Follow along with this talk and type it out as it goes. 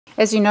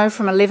As you know,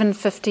 from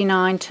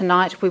 11:59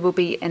 tonight, we will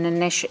be in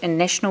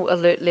National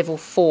Alert Level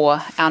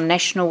 4, our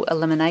national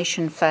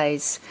elimination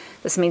phase.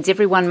 This means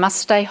everyone must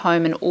stay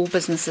home and all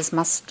businesses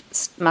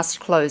must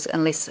close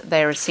unless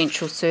they are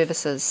essential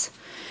services.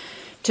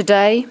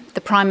 Today,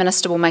 the Prime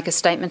Minister will make a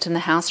statement in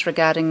the House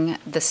regarding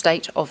the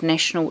state of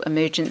national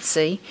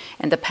emergency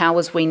and the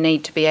powers we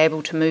need to be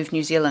able to move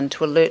New Zealand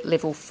to Alert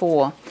Level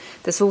 4.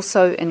 This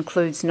also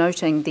includes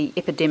noting the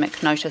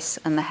epidemic notice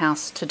in the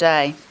House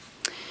today.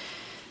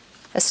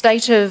 A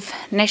state of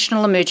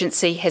national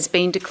emergency has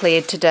been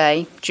declared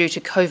today due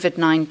to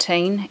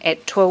COVID-19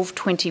 at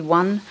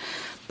 12:21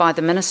 by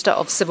the Minister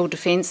of Civil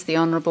Defence, the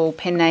Honourable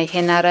Pene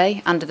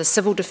Henare, under the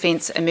Civil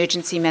Defence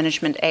Emergency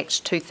Management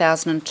Act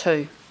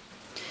 2002.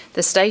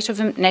 The state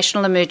of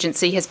national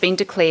emergency has been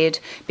declared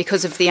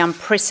because of the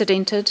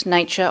unprecedented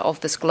nature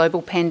of this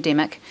global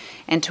pandemic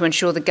and to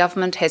ensure the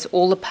government has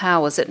all the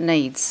powers it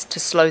needs to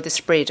slow the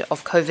spread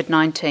of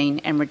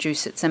COVID-19 and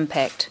reduce its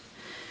impact.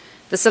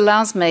 This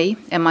allows me,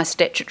 in my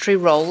statutory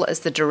role as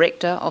the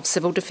Director of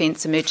Civil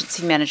Defence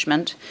Emergency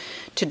Management,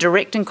 to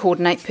direct and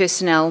coordinate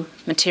personnel,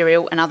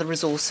 material and other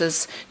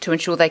resources to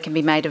ensure they can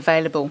be made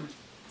available.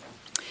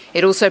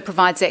 It also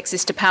provides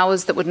access to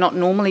powers that would not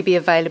normally be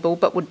available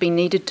but would be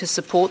needed to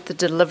support the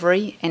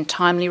delivery and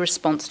timely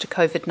response to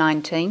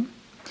COVID-19.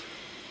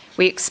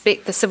 We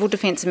expect the Civil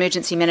Defence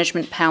Emergency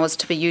Management powers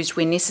to be used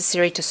where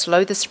necessary to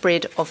slow the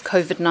spread of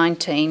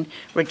COVID-19,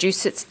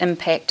 reduce its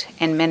impact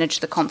and manage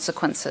the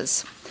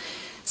consequences.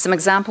 Some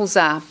examples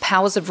are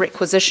powers of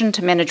requisition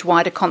to manage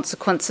wider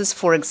consequences,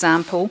 for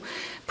example,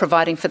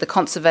 providing for the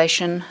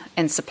conservation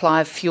and supply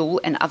of fuel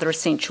and other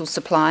essential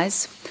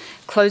supplies,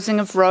 closing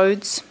of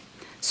roads,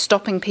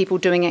 stopping people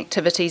doing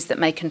activities that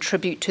may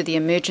contribute to the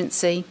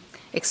emergency,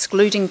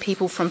 excluding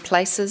people from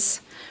places,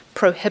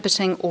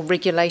 prohibiting or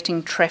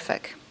regulating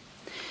traffic.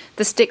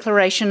 This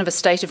declaration of a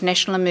state of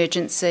national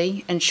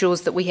emergency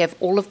ensures that we have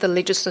all of the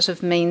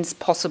legislative means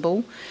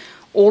possible,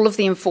 all of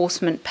the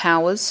enforcement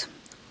powers,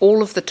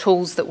 all of the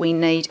tools that we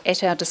need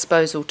at our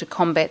disposal to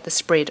combat the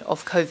spread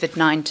of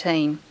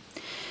COVID-19.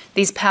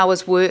 These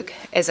powers work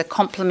as a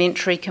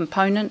complementary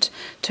component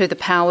to the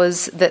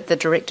powers that the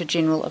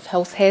Director-General of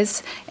Health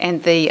has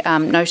and the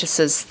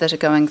notices that are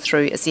going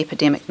through as the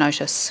epidemic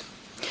notice.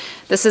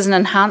 This is an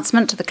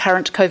enhancement to the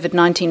current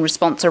COVID-19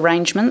 response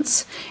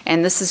arrangements,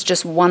 and this is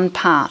just one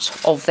part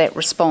of that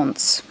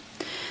response.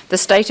 The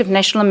state of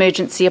national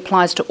emergency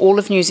applies to all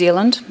of New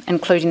Zealand,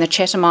 including the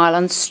Chatham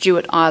Islands,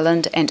 Stewart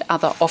Island and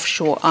other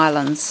offshore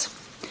islands.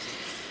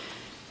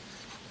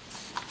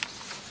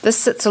 This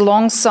sits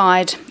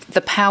alongside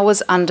the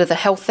powers under the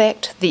Health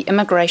Act, the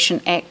Immigration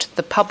Act,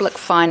 the Public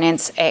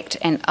Finance Act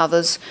and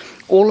others,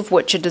 all of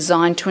which are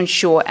designed to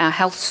ensure our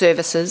health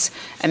services,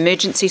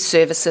 emergency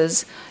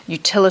services,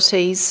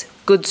 utilities,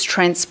 goods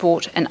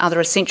transport and other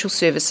essential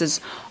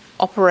services,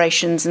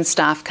 operations and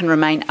staff can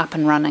remain up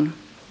and running.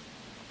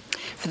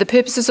 For the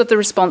purposes of the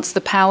response, the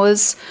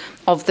powers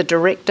of the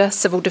Director,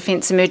 Civil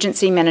Defence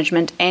Emergency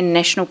Management and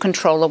National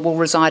Controller will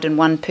reside in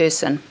one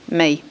person,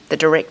 me, the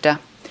Director.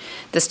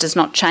 This does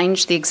not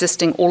change the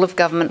existing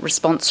all-of-government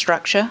response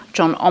structure.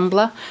 John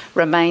Ombler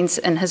remains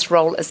in his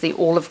role as the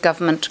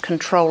all-of-government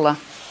controller.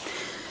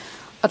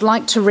 I'd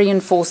like to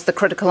reinforce the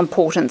critical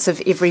importance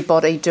of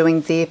everybody doing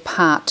their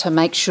part to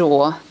make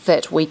sure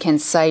that we can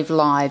save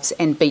lives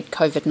and beat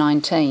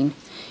COVID-19.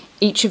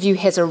 Each of you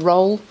has a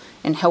role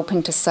in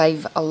helping to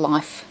save a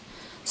life.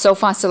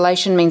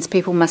 Self-isolation means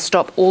people must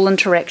stop all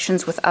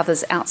interactions with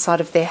others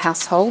outside of their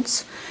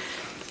households.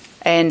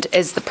 And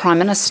as the Prime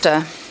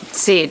Minister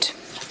said,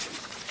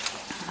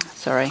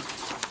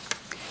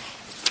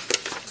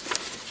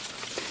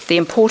 the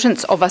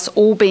importance of us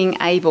all being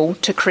able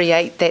to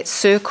create that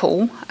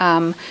circle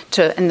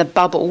in the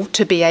bubble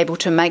to be able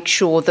to make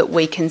sure that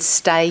we can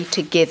stay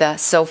together,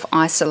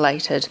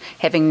 self-isolated,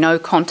 having no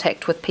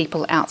contact with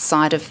people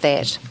outside of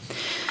that.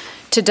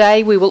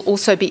 Today we will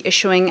also be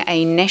issuing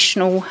a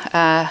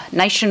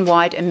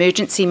nationwide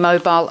emergency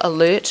mobile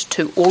alert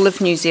to all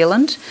of New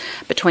Zealand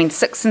between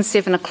 6 and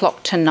 7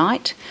 o'clock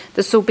tonight.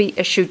 This will be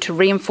issued to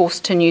reinforce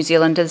to New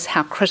Zealanders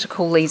how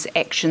critical these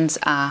actions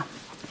are.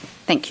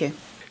 Thank you.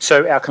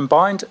 So our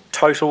combined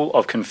total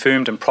of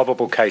confirmed and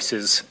probable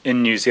cases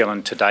in New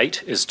Zealand to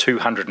date is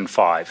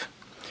 205,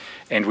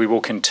 and we will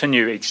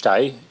continue each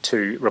day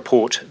to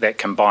report that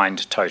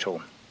combined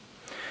total.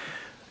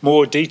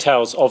 More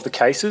details of the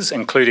cases,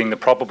 including the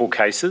probable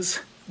cases,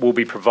 will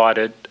be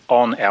provided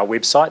on our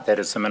website, that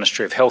is the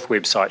Ministry of Health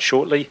website,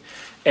 shortly,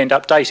 and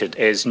updated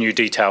as new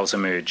details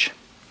emerge.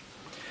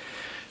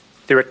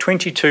 There are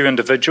 22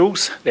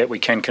 individuals that we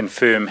can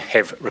confirm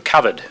have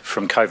recovered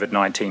from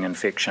COVID-19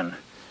 infection.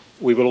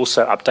 We will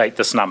also update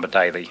this number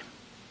daily.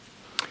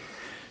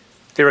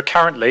 There are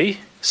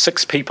currently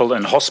 6 people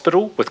in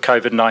hospital with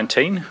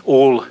COVID-19,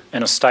 all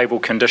in a stable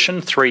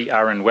condition. 3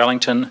 are in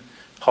Wellington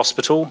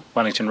Hospital,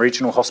 Wellington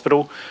Regional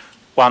Hospital,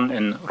 1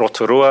 in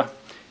Rotorua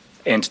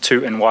and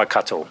 2 in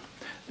Waikato.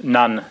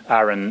 None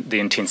are in the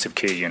intensive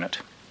care unit.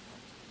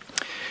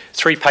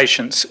 3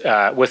 patients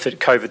with a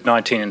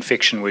COVID-19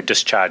 infection were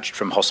discharged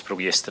from hospital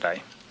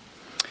yesterday.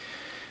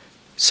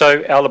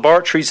 So our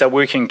laboratories are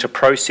working to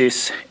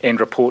process and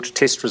report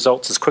test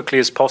results as quickly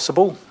as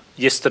possible.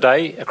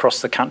 Yesterday,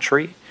 across the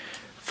country,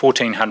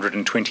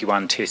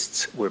 1,421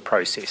 tests were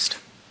processed.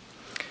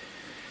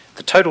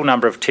 The total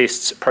number of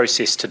tests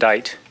processed to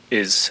date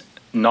is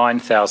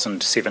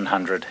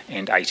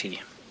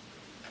 9,780.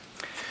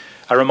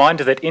 A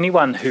reminder that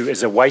anyone who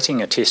is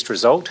awaiting a test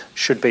result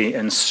should be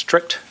in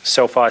strict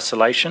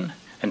self-isolation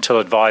until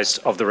advised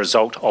of the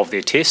result of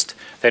their test.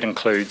 That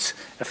includes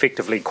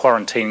effectively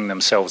quarantining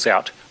themselves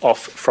off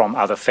from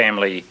other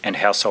family and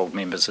household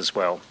members as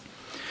well.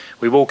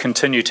 We will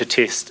continue to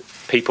test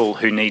people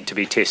who need to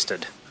be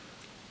tested.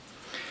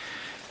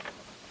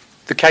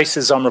 The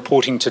cases I'm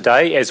reporting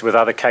today, as with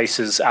other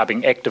cases, are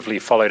being actively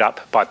followed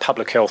up by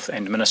Public Health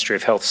and Ministry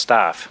of Health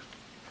staff.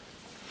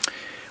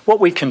 What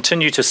we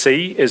continue to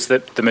see is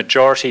that the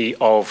majority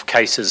of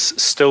cases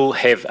still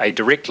have a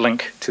direct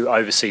link to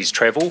overseas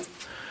travel,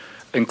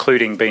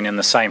 including being in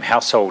the same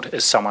household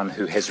as someone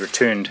who has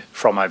returned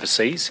from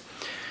overseas,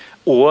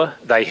 or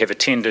they have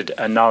attended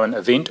a known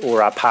event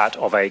or are part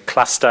of a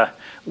cluster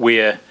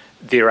where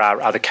there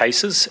are other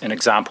cases, an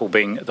example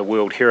being the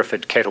World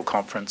Hereford Cattle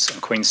Conference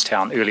in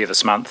Queenstown earlier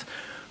this month,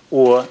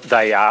 or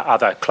they are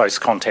other close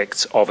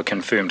contacts of a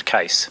confirmed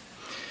case.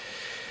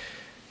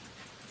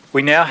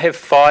 We now have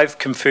 5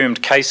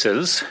 confirmed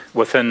cases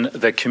within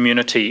the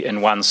community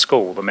in one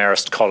school, the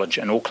Marist College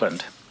in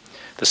Auckland.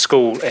 The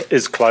school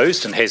is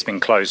closed and has been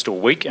closed all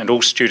week, and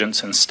all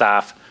students and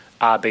staff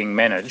are being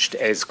managed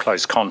as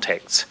close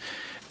contacts.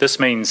 This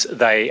means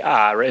they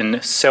are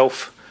in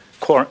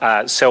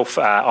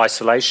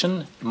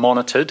self-isolation,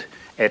 monitored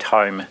at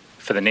home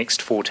for the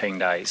next 14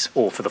 days,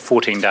 or for the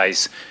 14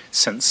 days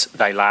since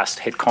they last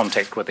had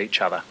contact with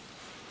each other.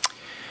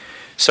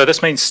 So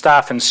this means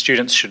staff and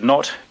students should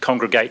not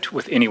congregate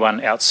with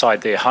anyone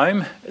outside their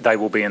home. They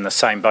will be in the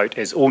same boat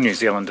as all New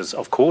Zealanders,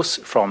 of course,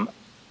 from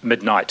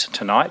midnight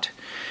tonight,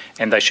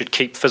 and they should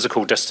keep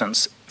physical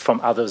distance from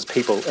other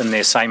people in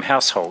their same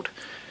household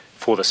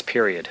for this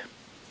period.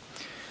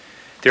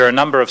 There are a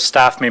number of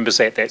staff members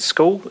at that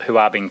school who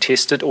are being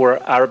tested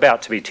or are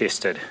about to be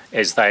tested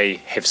as they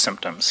have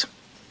symptoms.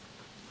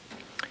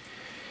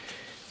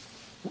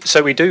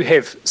 So we do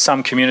have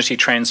some community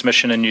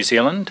transmission in New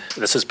Zealand.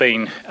 This has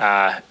been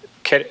 4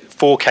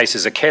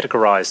 cases are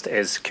categorised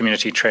as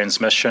community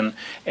transmission,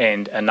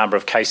 and a number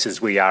of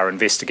cases we are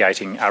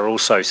investigating are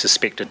also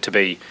suspected to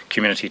be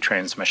community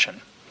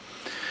transmission.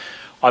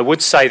 I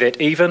would say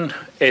that even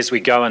as we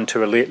go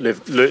into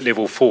alert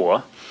level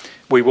 4,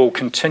 we will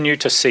continue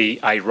to see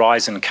a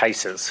rise in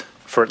cases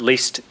for at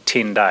least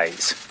 10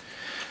 days.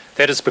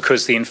 That is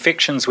because the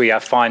infections we are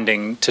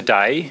finding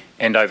today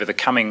and over the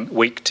coming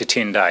week to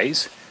 10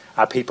 days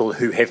are people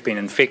who have been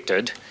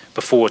infected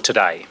before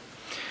today.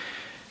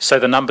 So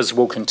the numbers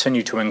will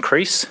continue to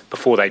increase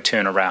before they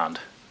turn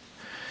around.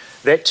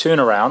 That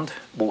turnaround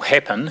will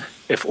happen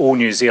if all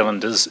New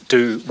Zealanders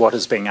do what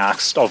is being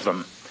asked of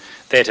them.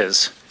 That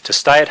is, to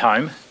stay at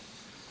home,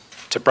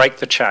 to break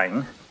the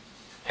chain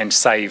and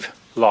save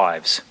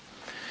lives.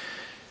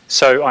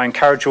 So I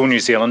encourage all New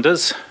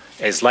Zealanders,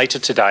 as later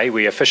today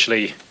we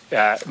officially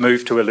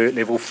move to alert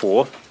level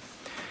 4,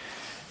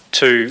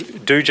 to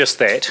do just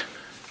that,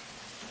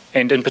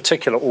 and in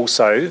particular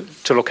also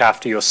to look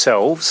after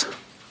yourselves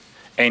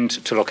and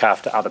to look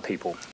after other people.